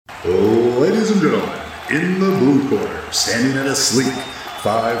Ladies and gentlemen, in the blue corner, standing at a sleek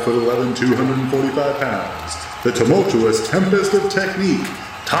 5'11", 245 pounds, the tumultuous tempest of technique,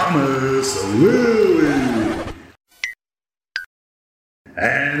 Thomas Lilly.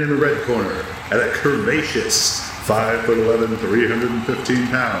 And in the red corner, at a curvaceous 5'11", 315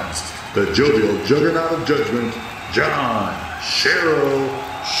 pounds, the jovial juggernaut of judgment, John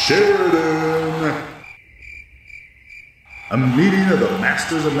Cheryl Sheridan. A meeting of the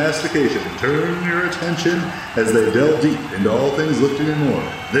masters of mastication. Turn your attention as they delve deep into all things lifting and more.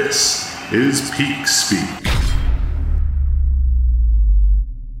 This is Peak Speak.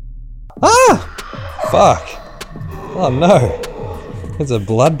 Fuck. Oh no. There's a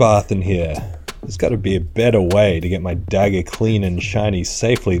bloodbath in here. There's got to be a better way to get my dagger clean and shiny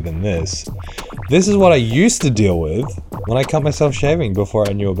safely than this. This is what I used to deal with when I cut myself shaving before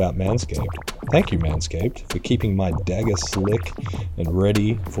I knew about Manscaped. Thank you, Manscaped, for keeping my dagger slick and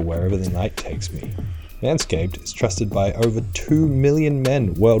ready for wherever the night takes me. Manscaped is trusted by over 2 million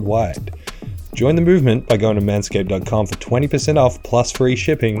men worldwide. Join the movement by going to manscaped.com for 20% off plus free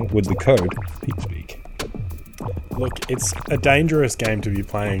shipping with the code PEAKSPEAK. Look, it's a dangerous game to be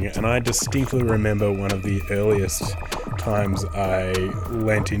playing, and I distinctly remember one of the earliest times I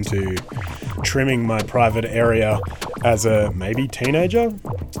went into trimming my private area as a maybe teenager.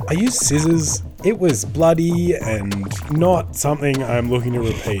 I used scissors. It was bloody and not something I'm looking to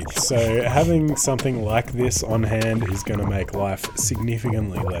repeat, so having something like this on hand is going to make life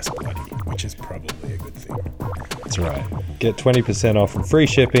significantly less bloody, which is probably a good thing. That's right. Get 20% off and free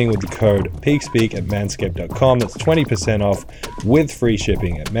shipping with the code PEAKSPEAK at manscaped.com. That's 20% off with free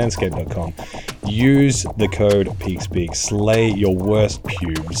shipping at manscaped.com. Use the code PEAKSPEAK. Slay your worst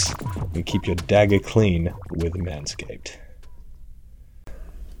pubes and keep your dagger clean with Manscaped.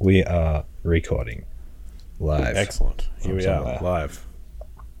 We are recording live. Excellent. Here we are, live.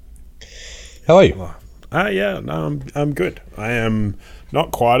 How are you? I'm good. I am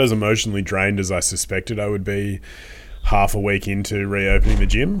not quite as emotionally drained as I suspected I would be half a week into reopening the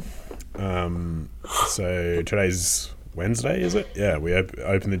gym. So today's Wednesday, is it? Yeah, we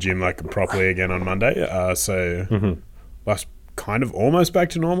opened the gym properly again on Monday. Last kind of almost back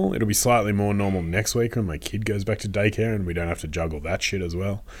to normal. It'll be slightly more normal next week when my kid goes back to daycare and we don't have to juggle that shit as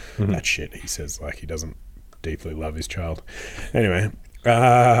well. That shit, he says, he doesn't deeply love his child. Anyway,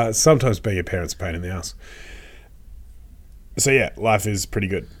 sometimes being a parent's a pain in the ass. So yeah, life is pretty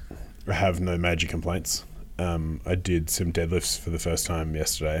good. I have no major complaints. I did some deadlifts for the first time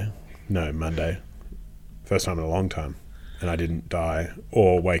Monday. First time in a long time. And I didn't die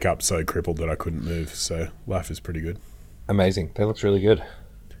or wake up so crippled that I couldn't move. So life is pretty good. Amazing. That looks really good.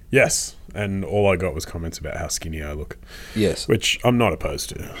 Yes. And all I got was comments about how skinny I look. Yes. Which I'm not opposed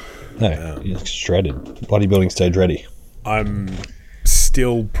to. No, you look shredded. Bodybuilding stage ready. I'm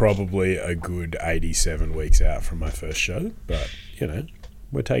still probably a good 87 weeks out from my first show. But,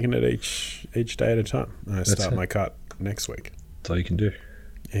 we're taking it each day at a time. I start my cut next week. That's all you can do.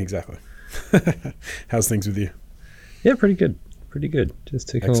 Exactly. How's things with you? Yeah, pretty good. Pretty good. Just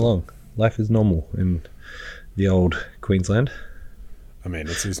ticking along. Life is normal in the old Queensland. I mean,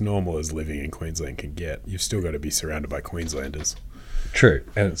 it's as normal as living in Queensland can get. You've still got to be surrounded by Queenslanders. True,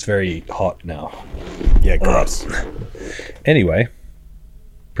 and it's very hot now. Yeah, gross. Anyway,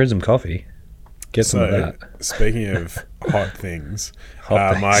 Prism Coffee. Get some of that. Speaking of hot things,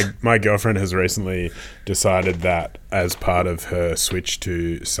 my girlfriend has recently decided that as part of her switch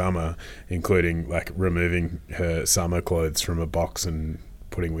to summer, including removing her summer clothes from a box and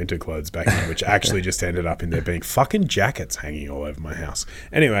putting winter clothes back in, which actually just ended up in there being fucking jackets hanging all over my house.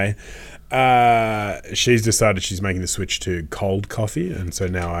 Anyway, she's decided she's making the switch to cold coffee, and so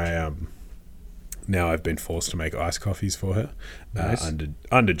now I've been forced to make iced coffees for her. Nice.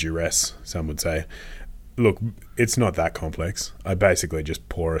 Under duress, some would say. Look, it's not that complex. I basically just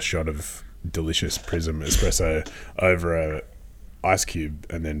pour a shot of delicious Prism espresso over a ice cube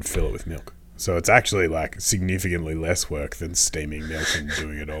and then fill it with milk. So it's actually significantly less work than steaming milk and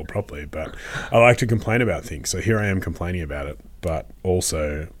doing it all properly. But I like to complain about things. So here I am complaining about it, but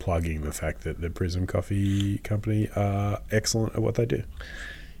also plugging the fact that the Prism Coffee Company are excellent at what they do.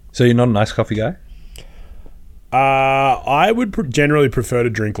 So you're not an iced coffee guy? I would generally prefer to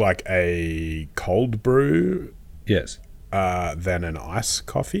drink a cold brew. Yes. Than an ice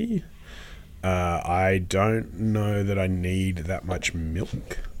coffee. I don't know that I need that much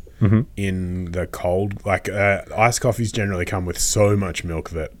milk. In the cold, iced coffees generally come with so much milk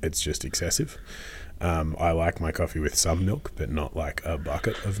that it's just excessive. I like my coffee with some milk, but not a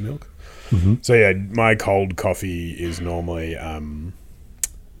bucket of milk. So yeah, my cold coffee is normally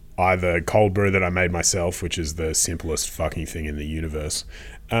either cold brew that I made myself, which is the simplest fucking thing in the universe,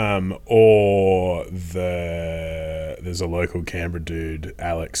 Or there's a local Canberra dude,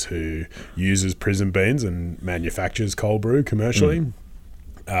 Alex, who uses Prism beans and manufactures cold brew commercially.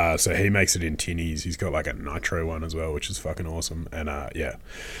 So he makes it in tinnies. He's got like a nitro one as well, which is fucking awesome. And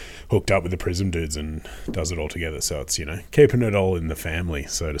hooked up with the Prism dudes and does it all together. So it's, keeping it all in the family,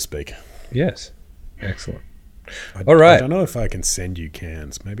 so to speak. Yes. Excellent. All right. I don't know if I can send you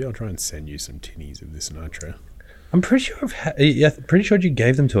cans. Maybe I'll try and send you some tinnies of this nitro. I'm pretty sure pretty sure you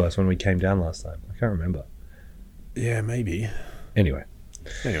gave them to us when we came down last time. I can't remember. Yeah, maybe. Anyway,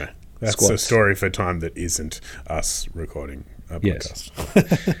 that's Squats. a story for time that isn't us recording a podcast.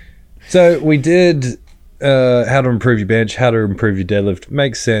 Yes. So we did how to improve your bench, how to improve your deadlift.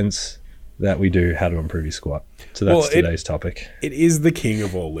 Makes sense that we do how to improve your squat. So that's today's topic. It is the king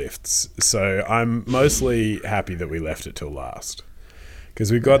of all lifts. So I'm mostly happy that we left it till last.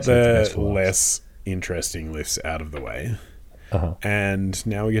 Because we got the less interesting lifts out of the way. And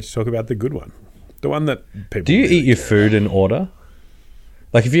now we get to talk about the good one. The one that people do you eat your food in order?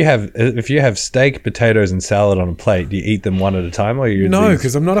 Like if you have steak, potatoes, and salad on a plate, do you eat them one at a time, or no?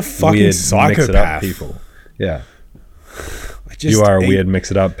 Because I'm not a fucking weird psychopath. Mix it up people. Yeah, you are a weird mix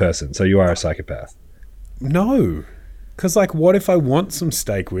it up person. So you are a psychopath. No, because what if I want some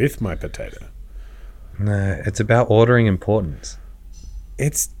steak with my potato? No, it's about ordering importance.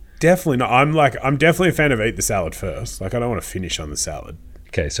 It's definitely not. I'm definitely a fan of eat the salad first. I don't want to finish on the salad.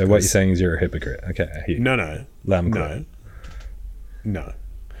 Okay, so what you're saying is you're a hypocrite. Okay, I hear you. No.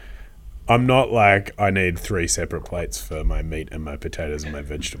 I'm not I need 3 separate plates for my meat and my potatoes and my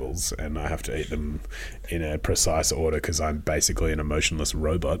vegetables, and I have to eat them in a precise order because I'm basically an emotionless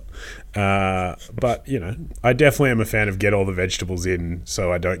robot. But, I definitely am a fan of get all the vegetables in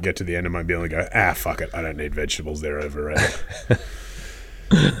so I don't get to the end of my meal and go, fuck it, I don't need vegetables, they're overrated.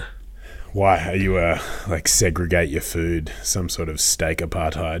 Why? Are you segregate your food, some sort of steak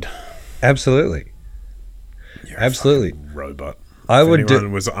apartheid? Absolutely. You're absolutely. A fucking robot. If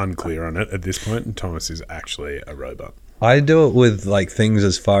anyone was unclear on it at this point, and Thomas is actually a robot. I do it with things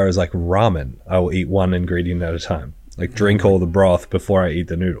as far as ramen. I will eat one ingredient at a time. Drink all the broth before I eat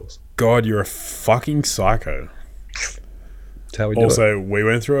the noodles. God, you're a fucking psycho. That's how we do it. Also, we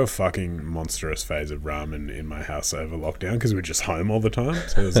went through a fucking monstrous phase of ramen in my house over lockdown because we were just home all the time.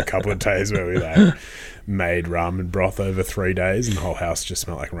 So there was a couple of days where we made ramen broth over 3 days, and the whole house just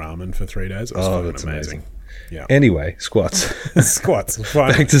smelled like ramen for 3 days. It was fucking amazing. Yeah. Anyway, squats. Squats.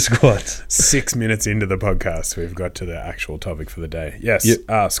 Fine. Back to squats. 6 minutes into the podcast, we've got to the actual topic for the day. Yes,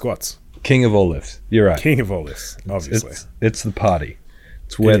 squats. King of all lifts. You're right. King of all lifts, obviously. It's the party.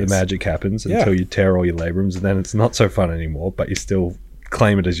 It's where the magic happens until you tear all your labrums, and then it's not so fun anymore, but you still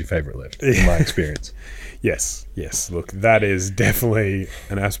claim it as your favorite lift, in my experience. Yes. Look, that is definitely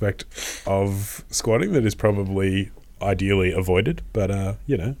an aspect of squatting that is probably ideally avoided, but,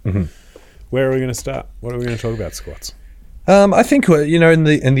 Where are we going to start? What are we going to talk about squats? I think in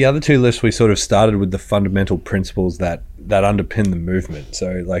the other two lifts we sort of started with the fundamental principles that underpin the movement.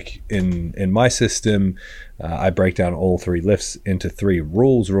 So in my system, I break down all 3 lifts into 3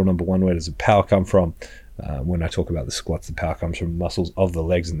 rules. Rule number 1: where does the power come from? When I talk about the squats, the power comes from muscles of the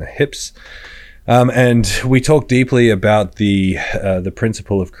legs and the hips. And we talk deeply about the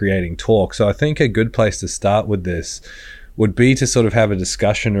principle of creating torque. So I think a good place to start with this would be to sort of have a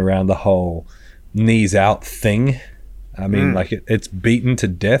discussion around the whole knees out thing. I mean, it's beaten to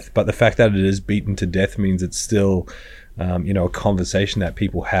death, but the fact that it is beaten to death means it's still, a conversation that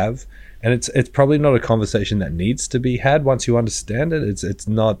people have. And it's probably not a conversation that needs to be had once you understand it. It's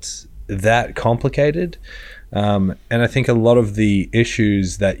not that complicated. And I think a lot of the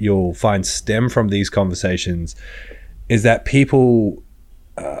issues that you'll find stem from these conversations is that people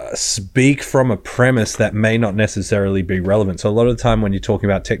speak from a premise that may not necessarily be relevant. So a lot of the time when you're talking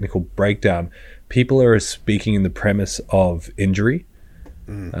about technical breakdown, people are speaking in the premise of injury.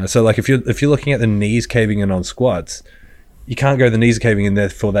 So if you're looking at the knees caving in on squats, you can't go the knees are caving in,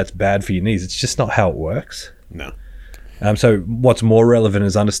 therefore that's bad for your knees. It's just not how it works. No. So what's more relevant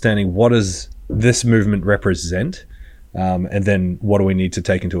is understanding what does this movement represent, and then what do we need to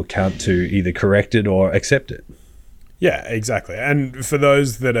take into account to either correct it or accept it. Yeah, exactly. And for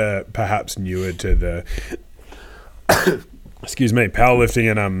those that are perhaps newer to the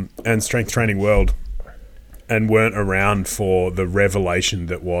powerlifting and strength training world and weren't around for the revelation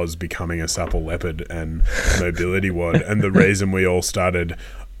that was becoming a supple leopard and mobility wad, and the reason we all started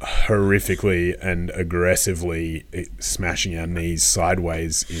horrifically and aggressively smashing our knees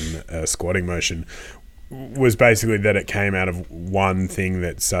sideways in a squatting motion was basically that it came out of one thing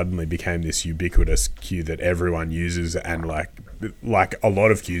that suddenly became this ubiquitous cue that everyone uses and like a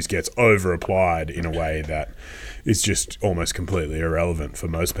lot of cues, gets over applied in a way that is just almost completely irrelevant for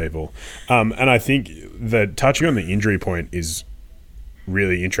most people. And I think that touching on the injury point is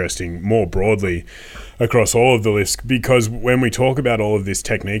really interesting more broadly across all of the lists, because when we talk about all of this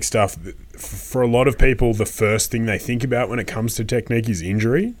technique stuff, for a lot of people, the first thing they think about when it comes to technique is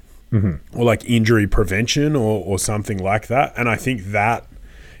injury, or like injury prevention or something like that. And I think that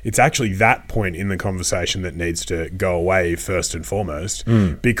it's actually that point in the conversation that needs to go away first and foremost,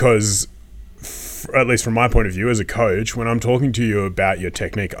 because at least from my point of view as a coach, when I'm talking to you about your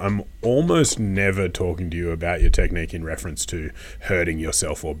technique, I'm almost never talking to you about your technique in reference to hurting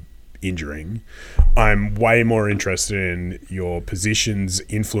yourself or injuring. I'm way more interested in your positions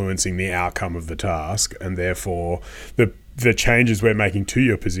influencing the outcome of the task, and therefore the changes we're making to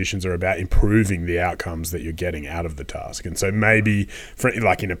your positions are about improving the outcomes that you're getting out of the task. And so maybe,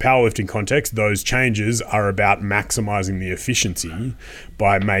 like in a powerlifting context, those changes are about maximizing the efficiency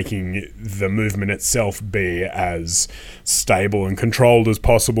by making the movement itself be as stable and controlled as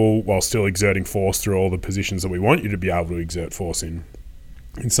possible while still exerting force through all the positions that we want you to be able to exert force in.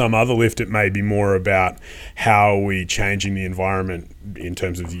 In some other lift, it may be more about how are we changing the environment in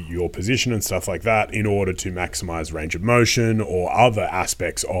terms of your position and stuff like that in order to maximize range of motion or other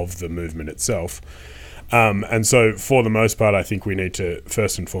aspects of the movement itself. And so for the most part, I think we need to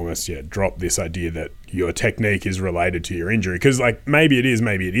first and foremost, drop this idea that your technique is related to your injury, because like maybe it is,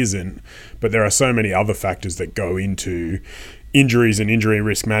 maybe it isn't, but there are so many other factors that go into injuries and injury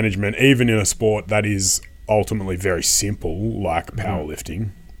risk management, even in a sport that is ultimately very simple, like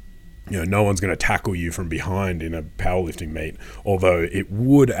powerlifting. You know, no one's going to tackle you from behind in a powerlifting meet, although it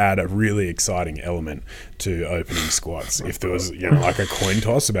would add a really exciting element to opening squats. If there was, like a coin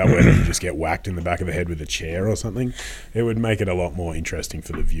toss about whether you just get whacked in the back of the head with a chair or something, it would make it a lot more interesting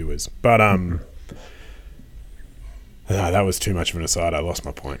for the viewers. But that was too much of an aside. I lost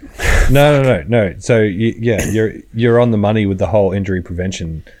my point. No. So you're on the money with the whole injury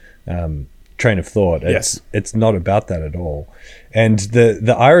prevention train of thought. It's not about that at all. And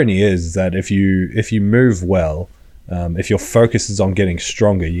the irony is that if you move well, if your focus is on getting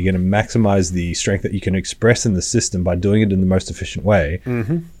stronger, you're going to maximize the strength that you can express in the system by doing it in the most efficient way.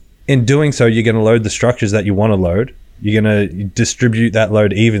 In doing so, you're going to load the structures that you want to load. You're going to distribute that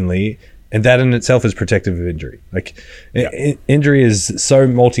load evenly, and that in itself is protective of injury. Injury is so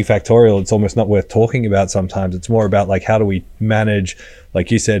multifactorial, it's almost not worth talking about sometimes. It's more about like, how do we manage, like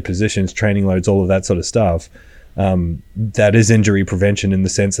you said, positions, training loads, all of that sort of stuff. That is injury prevention in the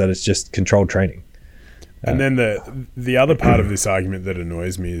sense that it's just controlled training. And then the other part of this argument that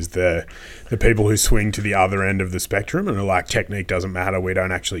annoys me is the people who swing to the other end of the spectrum and are like, technique doesn't matter, we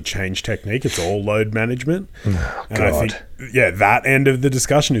don't actually change technique, it's all load management. I think that end of the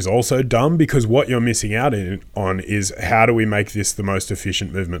discussion is also dumb, because what you're missing out on is how do we make this the most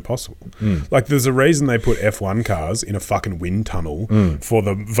efficient movement possible. Like, there's a reason they put F1 cars in a fucking wind tunnel for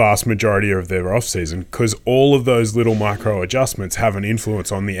the vast majority of their off season, because all of those little micro adjustments have an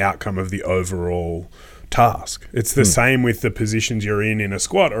influence on the outcome of the overall task. It's the same with the positions you're in a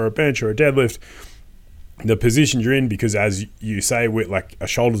squat or a bench or a deadlift. The position you're in, because as you say, with like a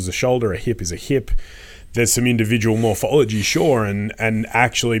shoulder's a shoulder, a hip is a hip, there's some individual morphology, sure, and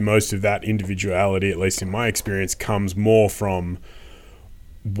actually most of that individuality, at least in my experience, comes more from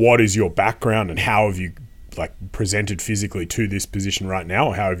what is your background and how have you like presented physically to this position right now,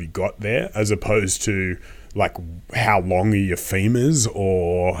 or how have you got there, as opposed to like how long are your femurs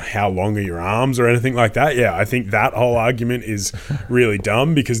or how long are your arms or anything like that. I think that whole argument is really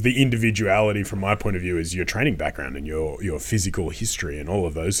dumb, because the individuality from my point of view is your training background and your physical history and all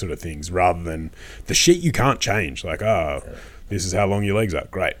of those sort of things, rather than the shit you can't change. Like, this is how long your legs are.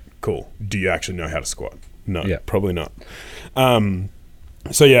 Great, cool. Do you actually know how to squat? No, probably not.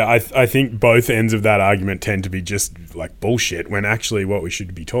 So I think both ends of that argument tend to be just like bullshit, when actually what we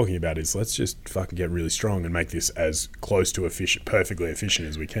should be talking about is let's just fucking get really strong and make this as close to perfectly efficient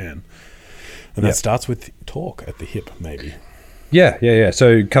as we can. And that starts with torque at the hip, maybe. Yeah.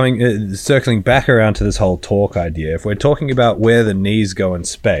 So circling back around to this whole torque idea, if we're talking about where the knees go in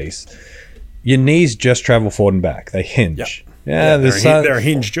space, your knees just travel forward and back. They hinge. They're a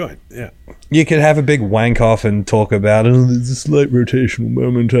hinge joint. Yeah. You could have a big wank off and talk about, there's a slight rotational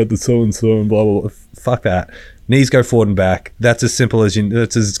moment at the so-and-so and blah, blah, blah. Fuck that. Knees go forward and back. That's as simple as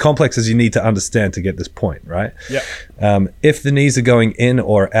that's as complex as you need to understand to get this point, right? Yeah. If the knees are going in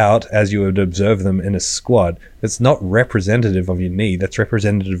or out as you would observe them in a squat, it's not representative of your knee. That's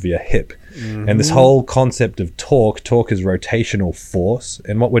representative of your hip. And this whole concept of torque is rotational force.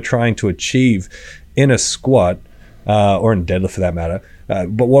 And what we're trying to achieve in a squat, or in deadlift for that matter,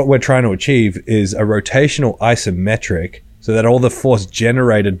 but what we're trying to achieve is a rotational isometric so that all the force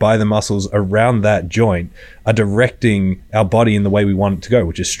generated by the muscles around that joint are directing our body in the way we want it to go,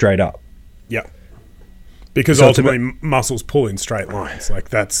 which is straight up. Yeah. Because so ultimately muscles pull in straight lines. Like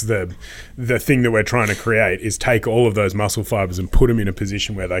that's the thing that we're trying to create, is take all of those muscle fibers and put them in a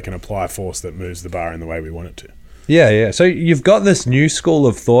position where they can apply force that moves the bar in the way we want it to. Yeah. So you've got this new school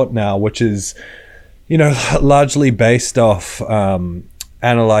of thought now, which is, largely based off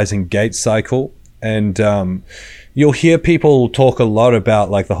analyzing gait cycle. And you'll hear people talk a lot about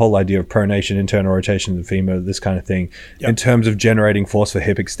like the whole idea of pronation, internal rotation of the femur, this kind of thing, in terms of generating force for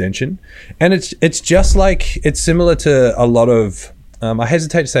hip extension. And it's just like, it's similar to a lot of, I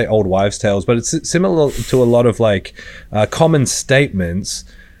hesitate to say old wives' tales, but it's similar to a lot of like common statements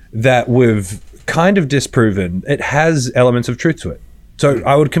that we've kind of disproven. It has elements of truth to it. So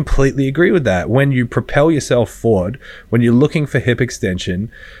I would completely agree with that. When you propel yourself forward, when you're looking for hip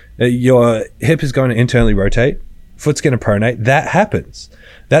extension, your hip is going to internally rotate, foot's going to pronate. That happens.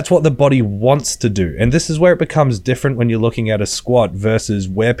 That's what the body wants to do. And this is where it becomes different when you're looking at a squat versus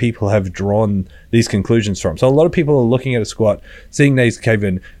where people have drawn these conclusions from. So a lot of people are looking at a squat, seeing knees cave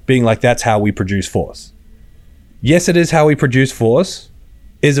in, being like, that's how we produce force. Yes, it is how we produce force.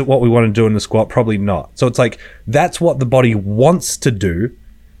 Is it what we want to do in the squat? Probably not. So it's like, that's what the body wants to do.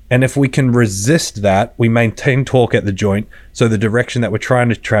 And if we can resist that, we maintain torque at the joint, so the direction that we're trying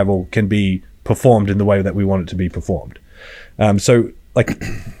to travel can be performed in the way that we want it to be performed. So like,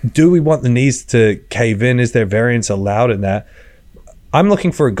 do we want the knees to cave in? Is there variance allowed in that? I'm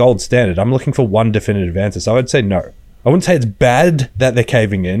looking for a gold standard. I'm looking for one definitive answer. So I would say no. I wouldn't say it's bad that they're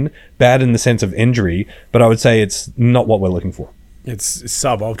caving in, bad in the sense of injury, but I would say it's not what we're looking for. It's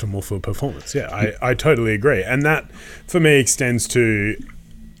suboptimal for performance. Yeah, I totally agree. And that, for me, extends to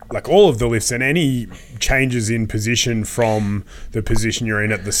like all of the lifts and any changes in position from the position you're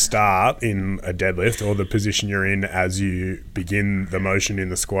in at the start in a deadlift or the position you're in as you begin the motion in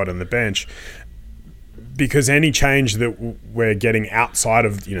the squat and the bench. Because any change that we're getting outside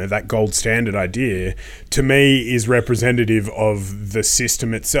of, that gold standard idea, to me, is representative of the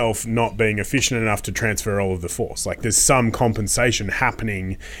system itself not being efficient enough to transfer all of the force. Like there's some compensation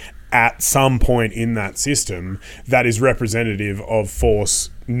happening at some point in that system that is representative of force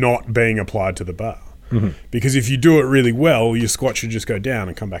not being applied to the bar. Mm-hmm. Because if you do it really well, your squat should just go down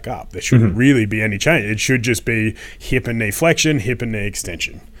and come back up. There shouldn't really be any change. It should just be hip and knee flexion, hip and knee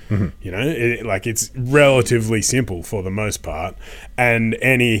extension. It's relatively simple for the most part, and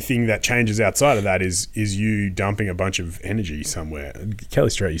anything that changes outside of that is you dumping a bunch of energy somewhere. Kelly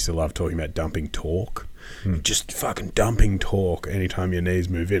Strait used to love talking about dumping torque. Just fucking dumping torque anytime your knees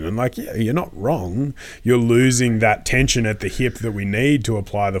move in. And you're not wrong. You're losing that tension at the hip that we need to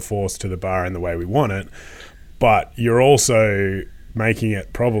apply the force to the bar in the way we want it, but you're also making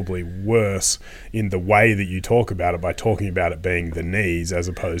it probably worse in the way that you talk about it by talking about it being the knees as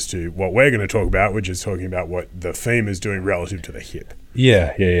opposed to what we're going to talk about, which is talking about what the femur is doing relative to the hip.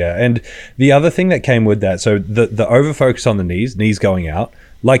 Yeah. And the other thing that came with that, so the over-focus on the knees going out,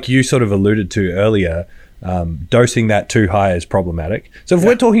 like you sort of alluded to earlier, dosing that too high is problematic. So if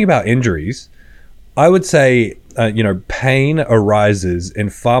we're talking about injuries, I would say, pain arises in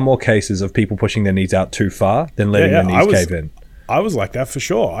far more cases of people pushing their knees out too far than letting their knees cave in. I was like that for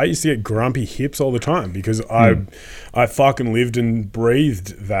sure. I used to get grumpy hips all the time because I fucking lived and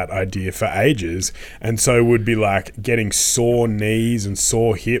breathed that idea for ages, and so would be like getting sore knees and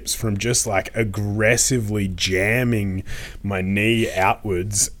sore hips from just like aggressively jamming my knee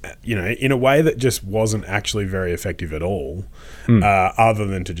outwards, in a way that just wasn't actually very effective at all, other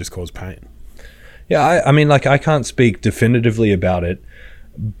than to just cause pain. Yeah, I mean, I can't speak definitively about it,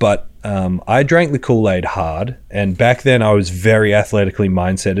 but I drank the Kool-Aid hard, and back then I was very athletically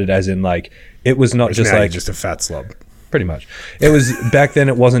mindseted, as in it was not just just a fat slob. Pretty much. It was back then.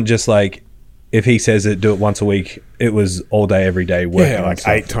 It wasn't just like, if he says it, do it once a week. It was all day, every day. Working like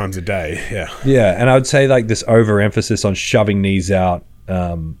 8 times a day. Yeah. And I would say this overemphasis on shoving knees out,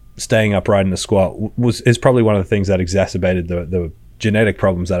 staying upright in the squat is probably one of the things that exacerbated the genetic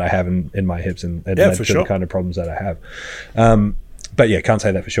problems that I have in my hips and led to the kind of problems that I have. But yeah, can't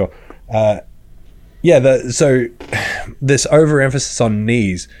say that for sure. So this overemphasis on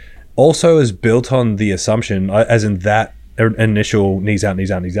knees also is built on the assumption, as in that initial knees out,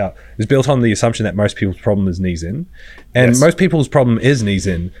 is built on the assumption that most people's problem is knees in, and most people's problem is knees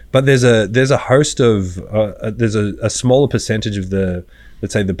in. But there's a host of there's a smaller percentage of the,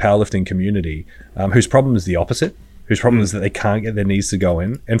 let's say, the powerlifting community whose problem is the opposite. Whose problem is that they can't get their knees to go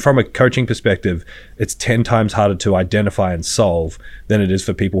in. And from a coaching perspective, it's 10 times harder to identify and solve than it is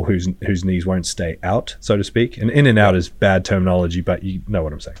for people whose knees won't stay out, so to speak. And in and out is bad terminology, but you know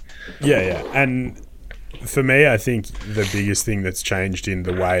what I'm saying. Yeah. And for me, I think the biggest thing that's changed in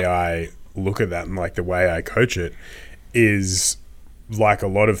the way I look at that and like the way I coach it is, like a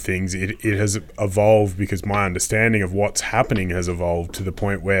lot of things, it has evolved because my understanding of what's happening has evolved to the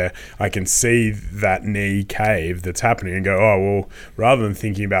point where I can see that knee cave that's happening and go, oh, well, rather than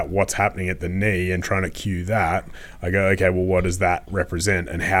thinking about what's happening at the knee and trying to cue that, I go, okay, well, what does that represent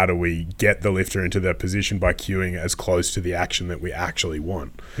and how do we get the lifter into that position by cueing as close to the action that we actually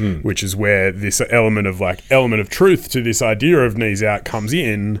want, which is where this element of truth to this idea of knees out comes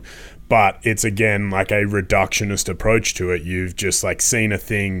in. But it's, again, like a reductionist approach to it. You've just like seen a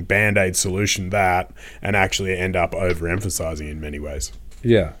thing, Band-Aid solution that, and actually end up overemphasizing in many ways.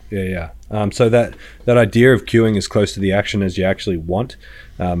 Yeah. So that idea of cueing as close to the action as you actually want,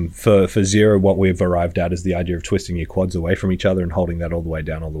 for zero, what we've arrived at is the idea of twisting your quads away from each other and holding that all the way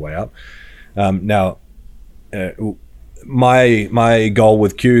down, all the way up. Now, my goal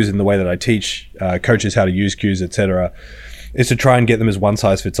with cues and the way that I teach coaches how to use cues, etc., is to try and get them as one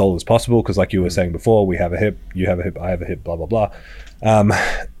size fits all as possible, because like you were saying before, we have a hip, you have a hip, I have a hip, blah, blah, blah.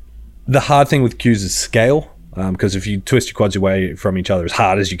 The hard thing with cues is scale, because if you twist your quads away from each other as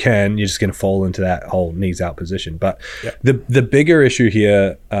hard as you can, you're just going to fall into that whole knees out position. But the bigger issue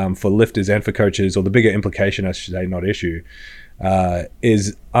here for lifters and for coaches, or the bigger implication, I should say, not issue,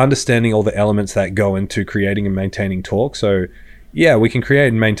 is understanding all the elements that go into creating and maintaining torque. So yeah, we can create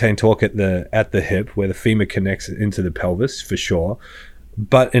and maintain torque at the hip where the femur connects into the pelvis, for sure.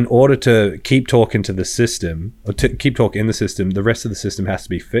 But in order to keep torque into the system, or to keep torque in the system, the rest of the system has to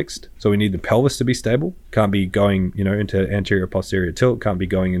be fixed. So we need the pelvis to be stable. Can't be going, into anterior posterior tilt. Can't be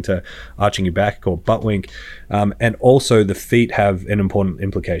going into arching your back or butt wink. And also the feet have an important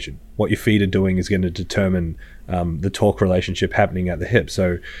implication. What your feet are doing is going to determine the torque relationship happening at the hip.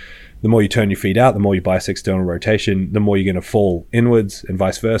 So the more you turn your feet out, the more you bias external rotation, the more you're going to fall inwards and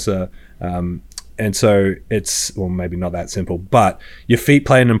vice versa. And so it's, well, maybe not that simple, but your feet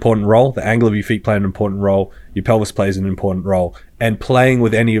play an important role. The angle of your feet play an important role. Your pelvis plays an important role. And playing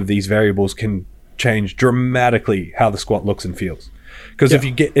with any of these variables can change dramatically how the squat looks and feels. Because if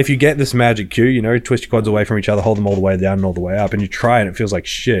you get this magic cue, twist your quads away from each other, hold them all the way down and all the way up, and you try and it feels like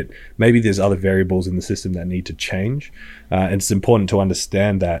shit, maybe there's other variables in the system that need to change. And it's important to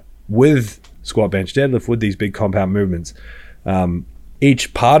understand that with squat, bench, deadlift, with these big compound movements,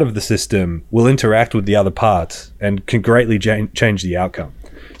 each part of the system will interact with the other parts and can greatly change the outcome.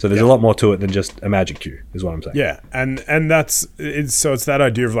 So there's a lot more to it than just a magic cue, is what I'm saying. Yeah, and that's so it's that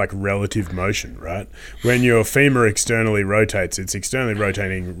idea of like relative motion, right? When your femur externally rotates, it's externally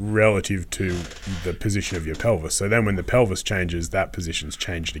rotating relative to the position of your pelvis. So then when the pelvis changes, that position's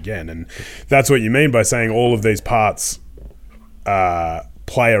changed again, and that's what you mean by saying all of these parts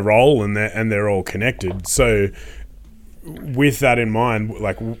play a role and they're all connected. So with that in mind,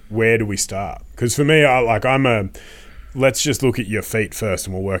 like, where do we start? Because for me, let's just look at your feet first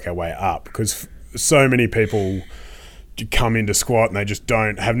and we'll work our way up, because so many people come into squat and they just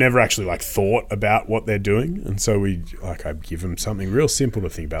have never actually like thought about what they're doing. And so I give them something real simple to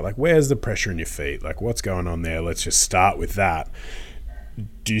think about, like, where's the pressure in your feet? Like, what's going on there? Let's just start with that.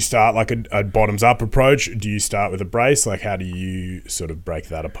 Do you start like a bottoms up approach? Do you start with a brace? Like, how do you sort of break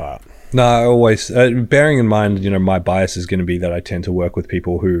that apart? No, I always, bearing in mind, my bias is going to be that I tend to work with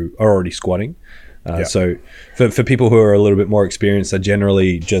people who are already squatting. So for people who are a little bit more experienced, I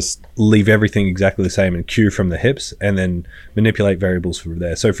generally just leave everything exactly the same and cue from the hips and then manipulate variables from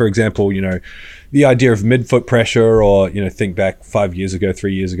there. So for example, the idea of midfoot pressure, or, think back 5 years ago,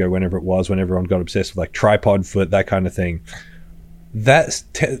 3 years ago, whenever it was, when everyone got obsessed with like tripod foot, that kind of thing. That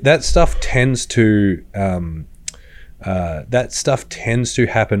stuff tends to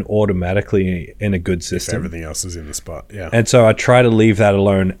happen automatically in a good system. If everything else is in the spot, yeah. And so I try to leave that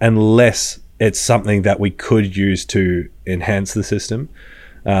alone unless it's something that we could use to enhance the system.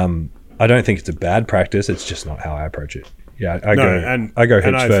 I don't think it's a bad practice. It's just not how I approach it. Yeah, I go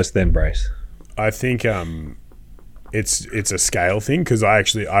hips first, then brace. I think it's a scale thing, because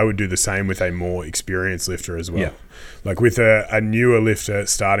I would do the same with a more experienced lifter as well. Yeah. Like with a newer lifter,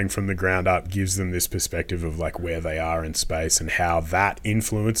 starting from the ground up gives them this perspective of like where they are in space and how that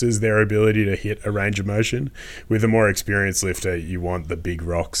influences their ability to hit a range of motion. With a more experienced lifter, you want the big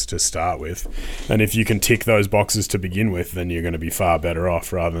rocks to start with. And if you can tick those boxes to begin with, then you're going to be far better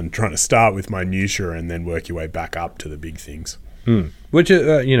off, rather than trying to start with minutia and then work your way back up to the big things. Which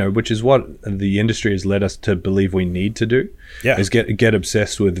is what the industry has led us to believe we need to do. Yeah, is get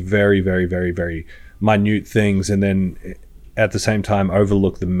obsessed with very, very, very, very minute things, and then at the same time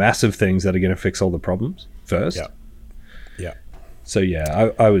overlook the massive things that are going to fix all the problems first. Yeah. So yeah,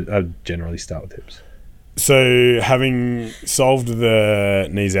 I would generally start with hips. So having solved the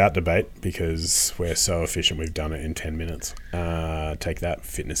knees out debate, because we're so efficient, we've done it in 10 minutes. Take that,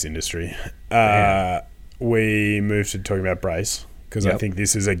 fitness industry. We moved to talking about brace, because I think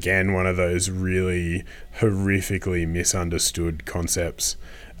this is, again, one of those really horrifically misunderstood concepts,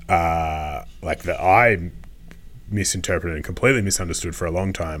 like that I misinterpreted and completely misunderstood for a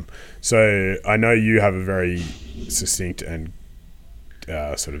long time. So I know you have a very succinct and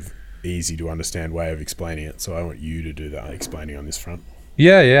sort of easy to understand way of explaining it, so I want you to do that explaining on this front.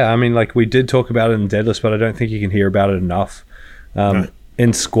 I mean, like, we did talk about it in deadlifts, but I don't think you can hear about it enough. No.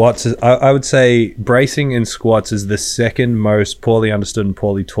 In squats, I would say bracing in squats is the second most poorly understood and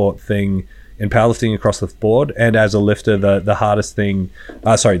poorly taught thing in powerlifting across the board, and as a lifter, the hardest thing,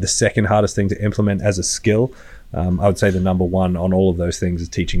 the second hardest thing to implement as a skill. I would say the number one on all of those things is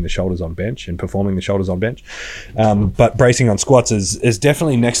teaching the shoulders on bench and performing the shoulders on bench. But bracing on squats is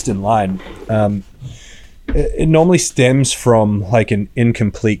definitely next in line. It normally stems from like an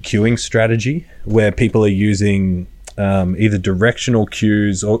incomplete cueing strategy where people are using either directional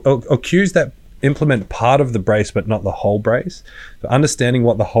cues or cues that implement part of the brace but not the whole brace. So understanding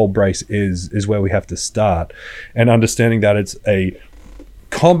what the whole brace is where we have to start, and understanding that it's a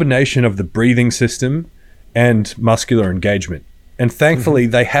combination of the breathing system and muscular engagement. And thankfully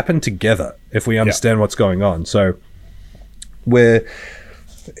they happen together if we understand what's going on. So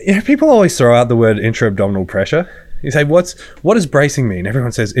people always throw out the word intra-abdominal pressure. You say, what does bracing mean?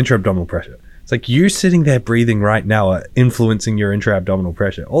 Everyone says intra-abdominal pressure. It's like you sitting there breathing right now are influencing your intra-abdominal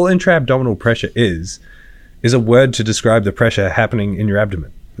pressure. All intra-abdominal pressure is a word to describe the pressure happening in your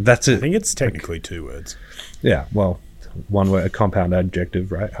abdomen. That's it. I think it's technically two words. Yeah, well, one word, a compound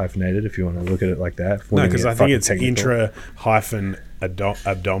adjective, right? Hyphenated, if you want to look at it like that. No, because I think it's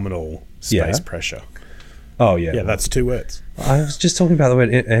intra-abdominal space pressure. Oh, yeah. Yeah, that's two words. I was just talking about the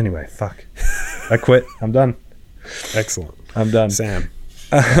word anyway, fuck. I quit. I'm done. Excellent. I'm done. Sam.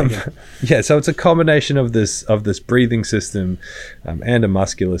 So it's a combination of this breathing system and a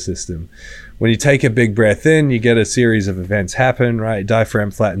muscular system. When you take a big breath in, you get a series of events happen, right?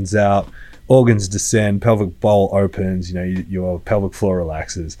 Diaphragm flattens out, organs descend, pelvic bowl opens, your pelvic floor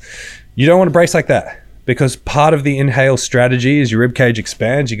relaxes. You don't want to brace like that, because part of the inhale strategy is your rib cage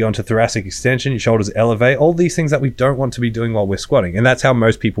expands, you go into thoracic extension, your shoulders elevate, all these things that we don't want to be doing while we're squatting. And that's how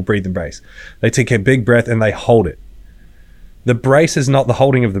most people breathe and brace. They take a big breath and they hold it. The brace is not the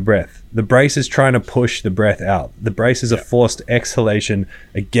holding of the breath. The brace is trying to push the breath out. The brace is a forced exhalation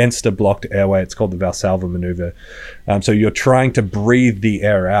against a blocked airway. It's called the Valsalva maneuver. So you're trying to breathe the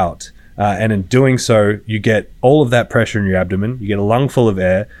air out. And in doing so, you get all of that pressure in your abdomen. You get a lung full of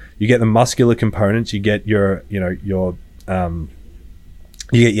air. You get the muscular components. You get your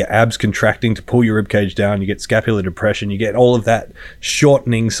abs contracting to pull your rib cage down. You get scapular depression. You get all of that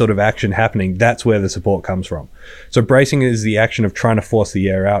shortening sort of action happening. That's where the support comes from. So bracing is the action of trying to force the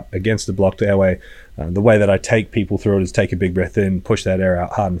air out against a blocked airway. The way that I take people through it is take a big breath in, push that air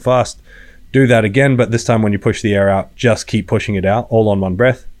out hard and fast. Do that again, but this time when you push the air out, just keep pushing it out all on one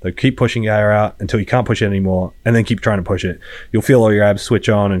breath. So keep pushing air out until you can't push it anymore, and then keep trying to push it. You'll feel all your abs switch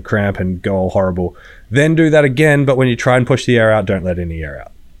on and cramp and go all horrible. Then do that again, but when you try and push the air out, don't let any air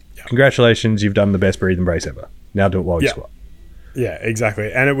out. Yeah. Congratulations, you've done the best breathe and brace ever. Now do it while you squat. Yeah,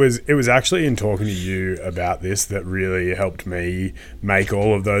 exactly. And it was actually in talking to you about this that really helped me make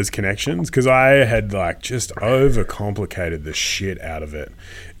all of those connections, because I had just overcomplicated the shit out of it,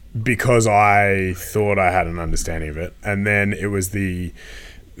 because I thought I had an understanding of it. And then it was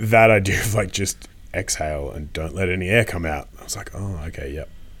that idea of just exhale and don't let any air come out. I was like, oh, okay, yep.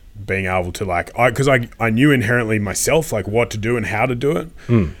 Being able to because I knew inherently myself what to do and how to do it.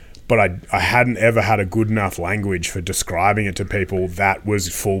 But I hadn't ever had a good enough language for describing it to people that was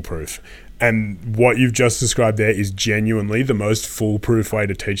foolproof. And what you've just described there is genuinely the most foolproof way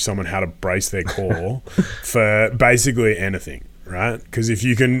to teach someone how to brace their core for basically anything. Right? Because if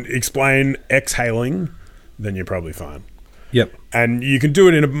you can explain exhaling, then you're probably fine. Yep. And you can do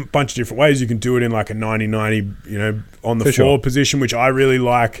it in a bunch of different ways. You can do it in a 90-90, on the floor position, which I really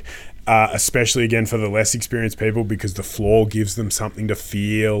like. Especially again for the less experienced people, because the floor gives them something to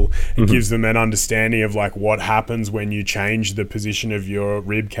feel. It gives them an understanding of what happens when you change the position of your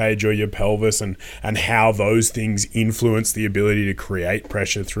rib cage or your pelvis, and how those things influence the ability to create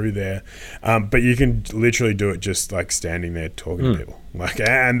pressure through there. But you can literally do it just standing there talking to people.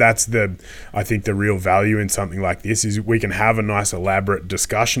 And that's I think the real value in something like this is we can have a nice elaborate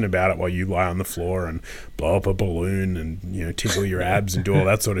discussion about it while you lie on the floor and blow up a balloon and tickle your abs and do all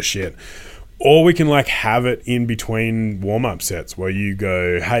that sort of shit. Or we can have it in between warm-up sets where you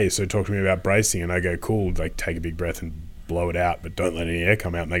go, hey, so talk to me about bracing, and I go, cool, take a big breath and blow it out, but don't let any air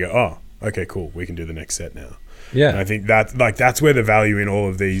come out. And they go, oh, Okay, cool. We can do the next set now. Yeah. And I think that's where the value in all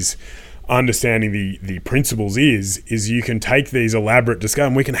of these understanding the principles is you can take these elaborate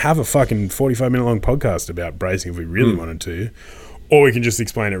discussions. We can have a fucking 45-minute long podcast about bracing if we really wanted to, or we can just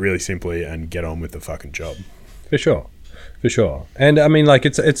explain it really simply and get on with the fucking job. For sure. And I mean, like,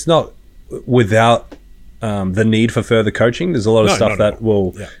 it's not without the need for further coaching. There's a lot of stuff that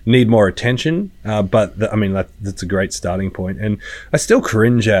will need more attention, but I mean, that's a great starting point. And I still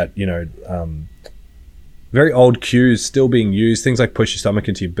cringe at, very old cues still being used, things like push your stomach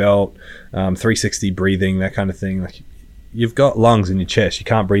into your belt, 360 breathing, that kind of thing. Like, you've got lungs in your chest. You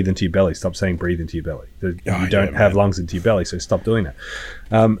can't breathe into your belly. Stop saying breathe into your belly. You don't have lungs into your belly, so stop doing that.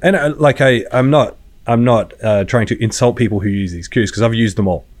 I'm not trying to insult people who use these cues, because I've used them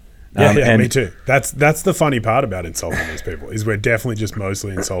all. Me too. That's the funny part about insulting these people, is we're definitely just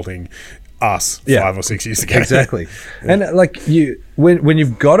mostly insulting us 5 or 6 years ago. Exactly. And like, when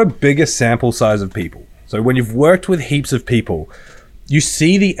you've got a bigger sample size of people, so when you've worked with heaps of people, you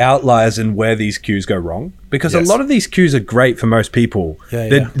see the outliers and where these cues go wrong, because a lot of these cues are great for most people.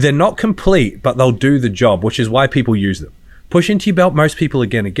 They're not complete, but they'll do the job, which is why people use them. Push into your belt, most people are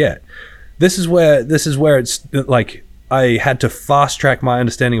going to get. This is where it's like, I had to fast track my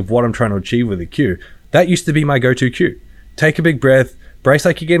understanding of what I'm trying to achieve with a cue. That used to be my go-to cue. Take a big breath, brace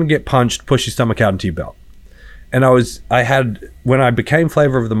like you're going to get punched, push your stomach out into your belt. And when I became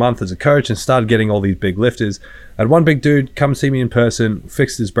flavor of the month as a coach and started getting all these big lifters, I had one big dude come see me in person,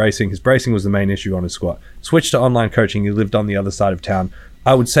 fixed his bracing. His bracing was the main issue on his squat. Switched to online coaching. He lived on the other side of town.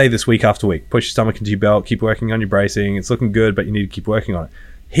 I would say this week after week, push your stomach into your belt, keep working on your bracing. It's looking good, but you need to keep working on it.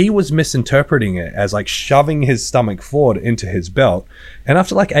 He was misinterpreting it as like shoving his stomach forward into his belt. And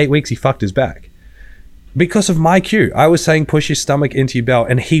after like 8 weeks, he fucked his back. Because of my cue. I was saying push your stomach into your belt,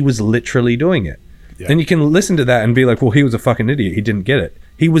 and he was literally doing it. Yeah. And you can listen to that and be like, well, he was a fucking idiot. He didn't get it.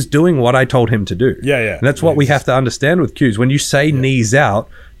 He was doing what I told him to do. Yeah. And that's what we have to understand with cues. When you say knees out,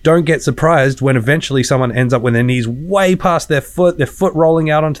 don't get surprised when eventually someone ends up with their knees way past their foot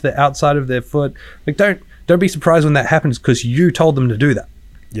rolling out onto the outside of their foot. Like, don't be surprised when that happens, because you told them to do that.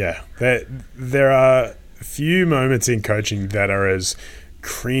 Yeah. There are few moments in coaching that are as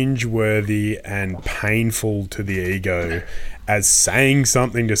cringeworthy and painful to the ego as saying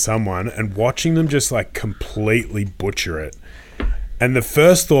something to someone and watching them just like completely butcher it. And the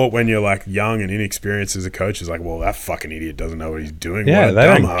first thought when you're like young and inexperienced as a coach is like, well, that fucking idiot doesn't know what he's doing. Yeah, what a they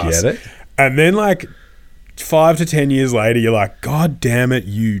don't dumbass. get it. And then like 5 to 10 years later, you're like, God damn it,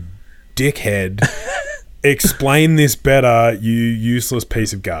 you dickhead. Explain this better, you useless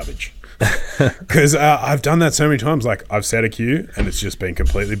piece of garbage. Because I've done that so many times. Like, I've set a cue and it's just been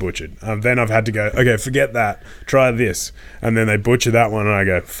completely butchered. Then I've had to go, okay, forget that, try this, and then they butcher that one and I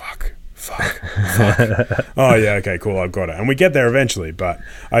go, fuck. Oh yeah, okay, cool, I've got it. And we get there eventually, but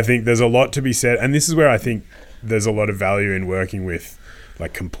I think there's a lot to be said, and this is where I think there's a lot of value in working with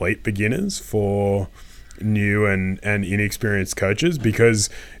like complete beginners for new and inexperienced coaches, because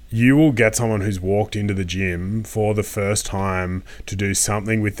you will get someone who's walked into the gym for the first time to do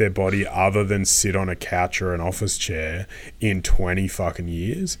something with their body other than sit on a couch or an office chair in 20 fucking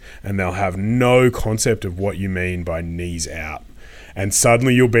years, and they'll have no concept of what you mean by knees out. And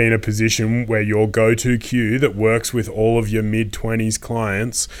suddenly you'll be in a position where your go-to cue that works with all of your mid-20s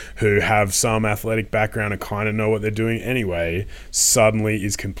clients who have some athletic background and kind of know what they're doing anyway, suddenly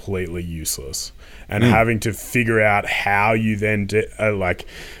is completely useless. And having to figure out how you then break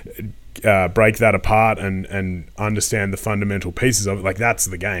that apart and understand the fundamental pieces of it, like, that's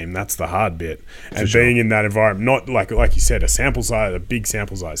the game, that's the hard bit. And being in that environment, not like you said, a big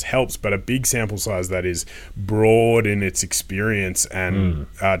sample size helps, but a big sample size that is broad in its experience and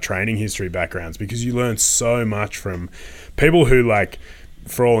training history backgrounds, because you learn so much from people who, like,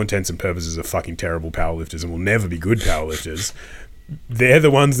 for all intents and purposes, are fucking terrible powerlifters and will never be good powerlifters. They're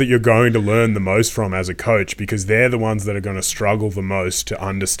the ones that you're going to learn the most from as a coach, because they're the ones that are going to struggle the most to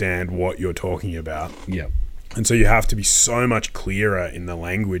understand what you're talking about. Yeah. And so you have to be so much clearer in the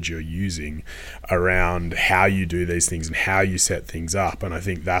language you're using around how you do these things and how you set things up. And I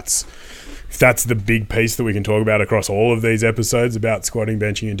think that's the big piece that we can talk about across all of these episodes about squatting,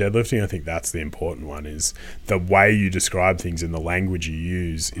 benching, and deadlifting. I think that's the important one, is the way you describe things and the language you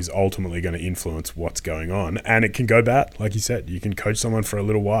use is ultimately going to influence what's going on. And it can go bad. Like you said, you can coach someone for a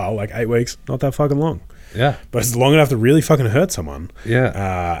little while, like 8 weeks, not that fucking long. Yeah. But it's long enough to really fucking hurt someone.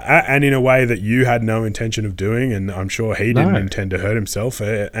 Yeah. And in a way that you had no intention of doing, and I'm sure he didn't intend to hurt himself.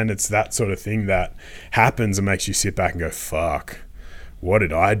 And it's that sort of thing that happens and makes you sit back and go, fuck, what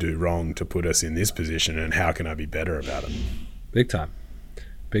did I do wrong to put us in this position, and how can I be better about it? Big time.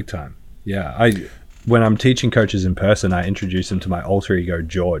 Yeah. when I'm teaching coaches in person, I introduce them to my alter ego,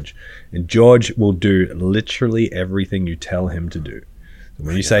 George. And George will do literally everything you tell him to do.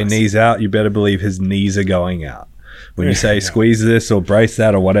 When you say knees out, you better believe his knees are going out. When you say squeeze this or brace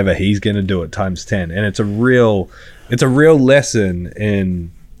that or whatever, he's going to do it times 10. And it's a real lesson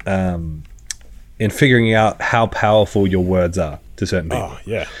in figuring out how powerful your words are to certain people. Oh,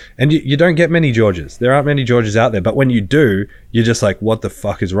 yeah. And you don't get many Georges. There aren't many Georges out there. But when you do, you're just like, what the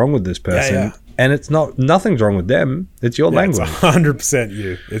fuck is wrong with this person? Yeah. And it's nothing's wrong with them. It's your language. It's 100%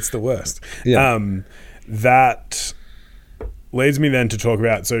 you. It's the worst. Yeah. That leads me then to talking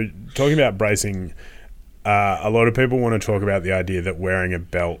about bracing. A lot of people want to talk about the idea that wearing a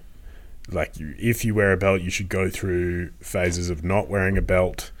belt, if you wear a belt, you should go through phases of not wearing a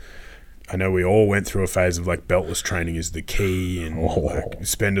belt. I know we all went through a phase of beltless training is the key, and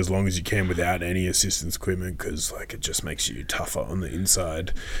spend as long as you can without any assistance equipment because it just makes you tougher on the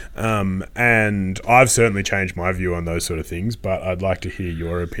inside. And I've certainly changed my view on those sort of things, but I'd like to hear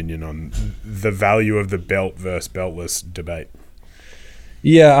your opinion on the value of the belt versus beltless debate.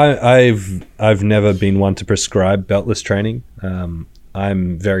 Yeah, I've never been one to prescribe beltless training.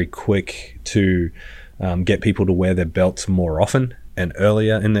 I'm very quick to get people to wear their belts more often and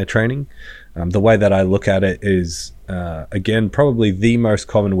earlier in their training. The way that I look at it is, again, probably the most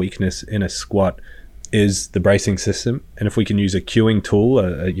common weakness in a squat is the bracing system. And if we can use a cueing tool,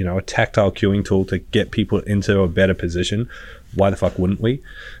 a tactile cueing tool to get people into a better position, why the fuck wouldn't we?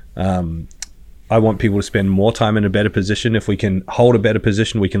 I want people to spend more time in a better position. If we can hold a better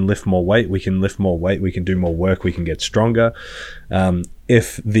position, we can lift more weight. We can do more work. We can get stronger.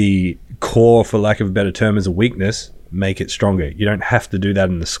 If the core, for lack of a better term, is a weakness, make it stronger. You don't have to do that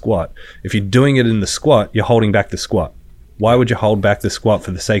in the squat. If you're doing it in the squat, you're holding back the squat. Why would you hold back the squat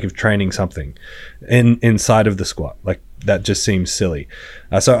for the sake of training something inside of the squat? That just seems silly.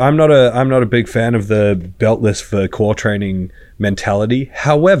 So I'm not a big fan of the beltless for core training mentality.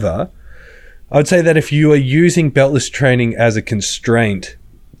 However, I would say that if you are using beltless training as a constraint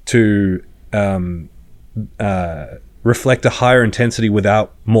to reflect a higher intensity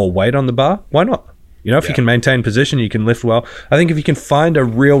without more weight on the bar, why not? If you can maintain position, you can lift well. I think if you can find a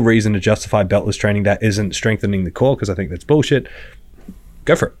real reason to justify beltless training that isn't strengthening the core, because I think that's bullshit,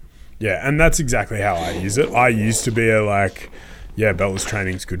 go for it. Yeah, and that's exactly how I use it. I used to be beltless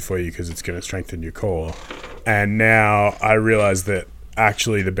training is good for you because it's going to strengthen your core. And now I realize that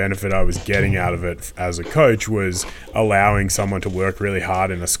actually the benefit I was getting out of it as a coach was allowing someone to work really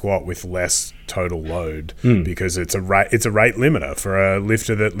hard in a squat with less total load because it's a rate limiter for a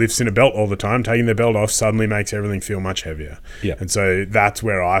lifter that lifts in a belt all the time. Taking the belt off suddenly makes everything feel much heavier. Yeah. And so that's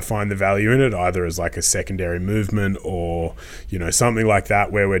where I find the value in it, either as a secondary movement or something like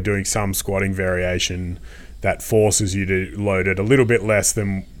that where we're doing some squatting variation that forces you to load it a little bit less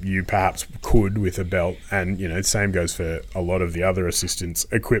than you perhaps could with a belt. And, the same goes for a lot of the other assistance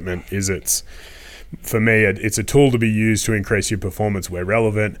equipment. For me, it's a tool to be used to increase your performance where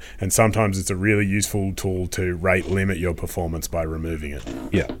relevant, and sometimes it's a really useful tool to rate limit your performance by removing it.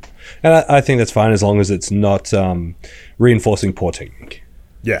 Yeah. And I think that's fine as long as it's not reinforcing poor technique.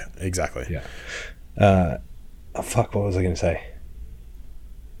 Yeah, exactly. Yeah. What was I going to say?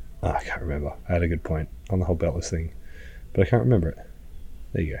 I can't remember. I had a good point on the whole beltless thing, but I can't remember it.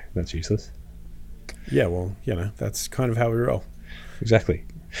 There you go. That's useless. Yeah, well, that's kind of how we roll. Exactly.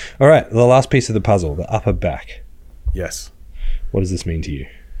 All right, the last piece of the puzzle, the upper back. Yes. What does this mean to you?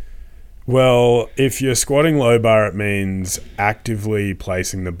 Well, if you're squatting low bar, it means actively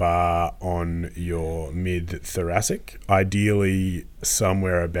placing the bar on your mid-thoracic, ideally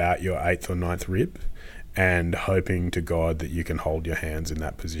somewhere about your 8th or 9th rib, and hoping to God that you can hold your hands in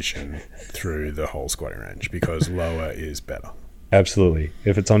that position through the whole squatting range, because lower is better. Absolutely.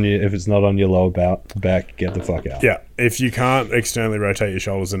 If it's not on your lower back, get the fuck out. Yeah. If you can't externally rotate your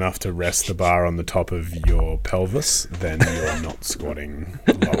shoulders enough to rest the bar on the top of your pelvis, then you're not squatting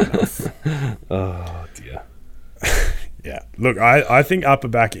low enough. Oh dear. Yeah. Look, I think upper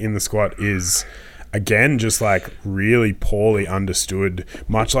back in the squat is, again, just really poorly understood,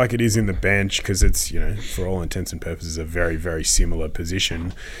 much like it is in the bench, because it's, for all intents and purposes, a very, very similar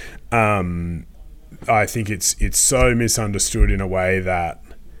position. I think it's so misunderstood in a way that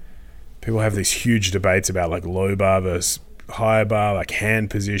people have these huge debates about low bar versus high bar, hand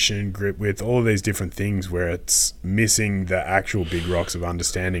position, grip width, all of these different things where it's missing the actual big rocks of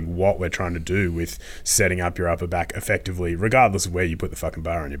understanding what we're trying to do with setting up your upper back effectively, regardless of where you put the fucking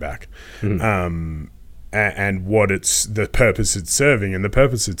bar on your back. Mm-hmm. And what the purpose it's serving. And the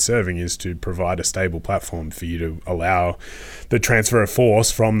purpose it's serving is to provide a stable platform for you to allow the transfer of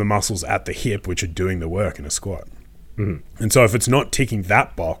force from the muscles at the hip, which are doing the work in a squat. And so if it's not ticking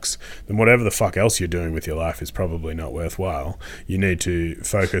that box, then whatever the fuck else you're doing with your life is probably not worthwhile. You need to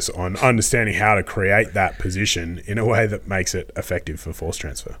focus on understanding how to create that position in a way that makes it effective for force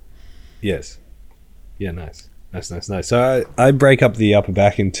transfer. Yes. Yeah, nice. Nice. So I break up the upper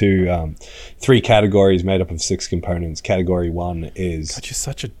back into 3 categories made up of 6 components. Category 1 is... But you're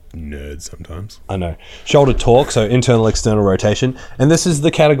such a nerd sometimes. I know. Shoulder torque, so internal, external rotation. And this is the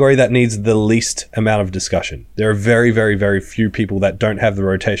category that needs the least amount of discussion. There are very, very, very few people that don't have the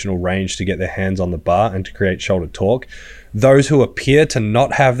rotational range to get their hands on the bar and to create shoulder torque. Those who appear to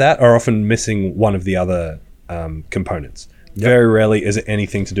not have that are often missing one of the other components. Yep. Very rarely is it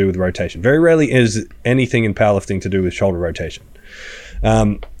anything to do with rotation. Very rarely is anything in powerlifting to do with shoulder rotation.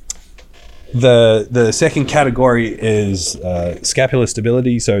 The second category is scapular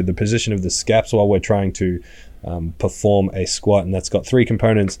stability, so the position of the scaps while we're trying to perform a squat, and that's got 3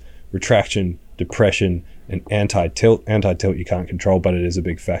 components: retraction, depression, and anti-tilt. Anti-tilt you can't control, but it is a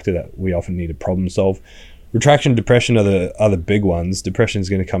big factor that we often need to problem solve. Retraction and depression are the big ones. Depression is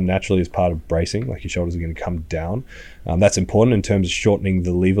going to come naturally as part of bracing, like your shoulders are going to come down. That's important in terms of shortening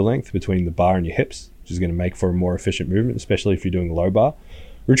the lever length between the bar and your hips, which is going to make for a more efficient movement, especially if you're doing low bar.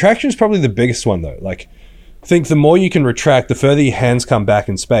 Retraction is probably the biggest one though. Like, think the more you can retract, the further your hands come back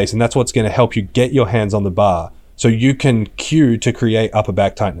in space, and that's what's going to help you get your hands on the bar so you can cue to create upper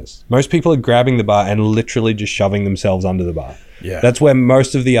back tightness. Most people are grabbing the bar and literally just shoving themselves under the bar. Yeah. That's where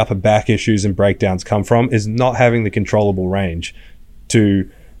most of the upper back issues and breakdowns come from, is not having the controllable range to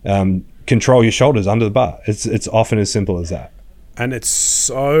control your shoulders under the bar. It's often as simple as that. And it's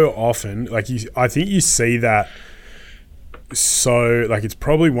so often, I think you see that. So it's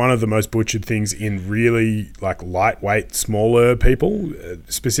probably one of the most butchered things in really lightweight, smaller people,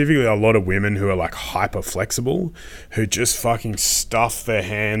 specifically a lot of women who are hyper flexible, who just fucking stuff their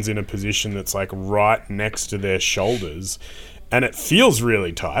hands in a position that's right next to their shoulders. And it feels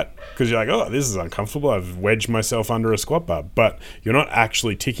really tight because you're like, oh, this is uncomfortable. I've wedged myself under a squat bar. But you're not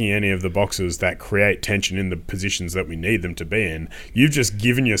actually ticking any of the boxes that create tension in the positions that we need them to be in. You've just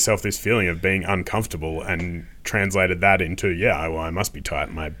given yourself this feeling of being uncomfortable and translated that into, I must be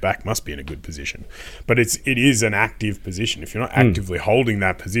tight. My back must be in a good position. But it is an active position. If you're not actively holding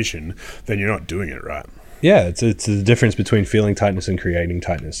that position, then you're not doing it right. Yeah, it's the difference between feeling tightness and creating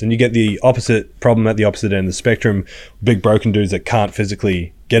tightness. And you get the opposite problem at the opposite end of the spectrum. Big broken dudes that can't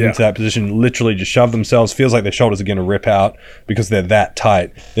physically get into that position, literally just shove themselves, feels like their shoulders are going to rip out because they're that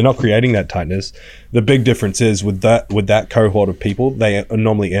tight. They're not creating that tightness. The big difference is with that cohort of people, they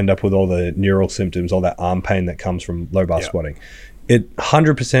normally end up with all the neural symptoms, all that arm pain that comes from low bar squatting. It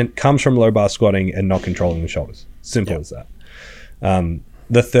 100% comes from low bar squatting and not controlling the shoulders. Simple as that.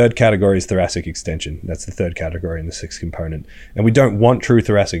 The third category is thoracic extension. That's the third category in the 6th component. And we don't want true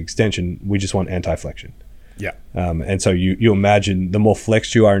thoracic extension. We just want anti-flexion. Yeah. And so you imagine the more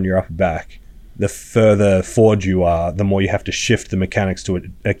flexed you are in your upper back, the further forward you are, the more you have to shift the mechanics to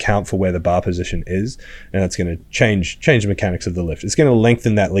account for where the bar position is. And that's going to change the mechanics of the lift. It's going to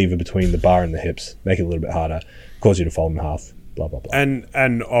lengthen that lever between the bar and the hips, make it a little bit harder, cause you to fold in half. Blah, blah, blah.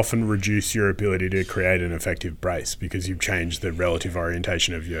 And often reduce your ability to create an effective brace because you've changed the relative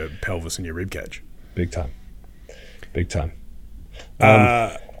orientation of your pelvis and your rib cage. Big time.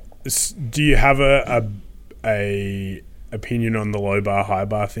 Do you have a opinion on the low bar, high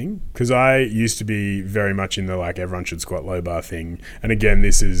bar thing? Because I used to be very much in the everyone should squat low bar thing. And again,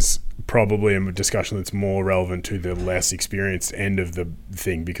 this is probably a discussion that's more relevant to the less experienced end of the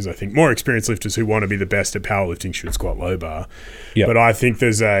thing, because I think more experienced lifters who want to be the best at powerlifting should squat low bar. Yep. But I think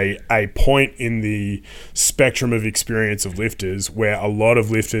there's a point in the spectrum of experience of lifters where a lot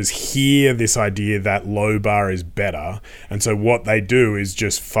of lifters hear this idea that low bar is better, and so what they do is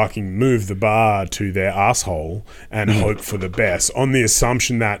just fucking move the bar to their asshole and hope for the best, on the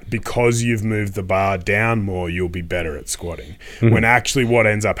assumption that because you've moved the bar down more, you'll be better at squatting. When actually what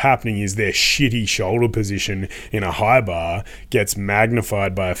ends up happening is their shitty shoulder position in a high bar gets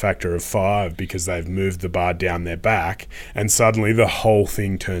magnified by a factor of 5 because they've moved the bar down their back, and suddenly the whole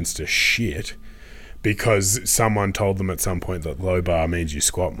thing turns to shit because someone told them at some point that low bar means you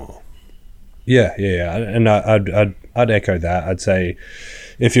squat more. Yeah. And I'd echo that. I'd say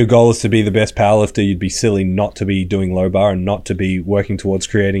if your goal is to be the best powerlifter, you'd be silly not to be doing low bar and not to be working towards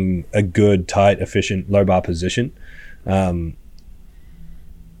creating a good, tight, efficient low bar position.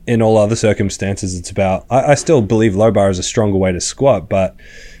 In all other circumstances, it's about, I still believe low bar is a stronger way to squat, but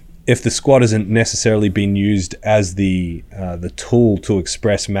if the squat isn't necessarily being used as the tool to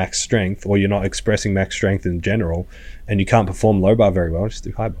express max strength, or you're not expressing max strength in general, and you can't perform low bar very well, just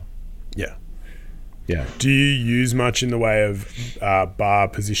do high bar. Yeah. Do you use much in the way of bar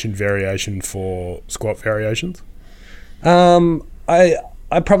position variation for squat variations?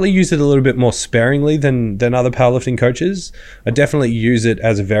 I probably use it a little bit more sparingly than other powerlifting coaches. I definitely use it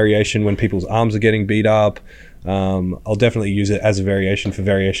as a variation when people's arms are getting beat up. I'll definitely use it as a variation for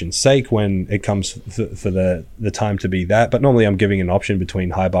variation's sake when it comes for the time to be that. But normally I'm giving an option between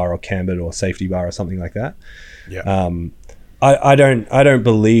high bar or cambered or safety bar or something like that. Yeah. I don't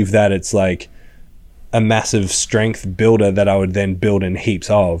believe that it's like a massive strength builder that I would then build in heaps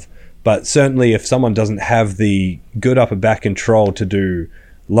of. But certainly if someone doesn't have the good upper back control to do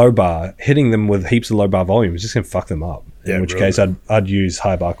low bar, hitting them with heaps of low bar volume is just going to fuck them up. Yeah, in which really. case I'd use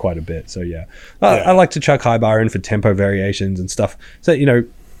high bar quite a bit. So yeah. I like to chuck high bar in for tempo variations and stuff. So,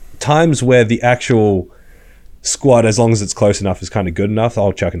 times where the actual squat, as long as it's close enough, is kind of good enough,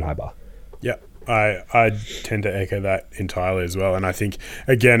 I'll chuck in high bar. Yeah, I tend to echo that entirely as well. And I think,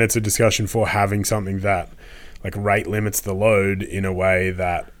 again, it's a discussion for having something that like rate limits the load in a way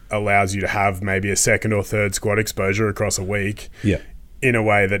that allows you to have maybe a second or third squat exposure across a week. Yeah. In a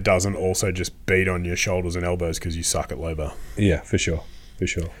way that doesn't also just beat on your shoulders and elbows because you suck at low bar. Yeah, for sure.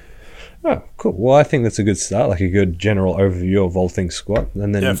 Oh, cool. Well, I think that's a good start, like a good general overview of all things squat.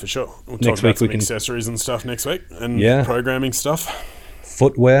 And then For sure. We'll next talk about week we some can accessories and stuff next week and programming stuff.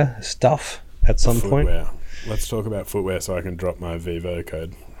 Footwear stuff at some point. Let's talk about footwear so I can drop my Vivo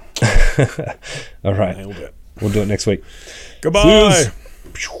code. All right. Nailed it. We'll do it next week. Goodbye.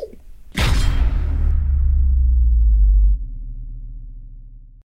 Cheers.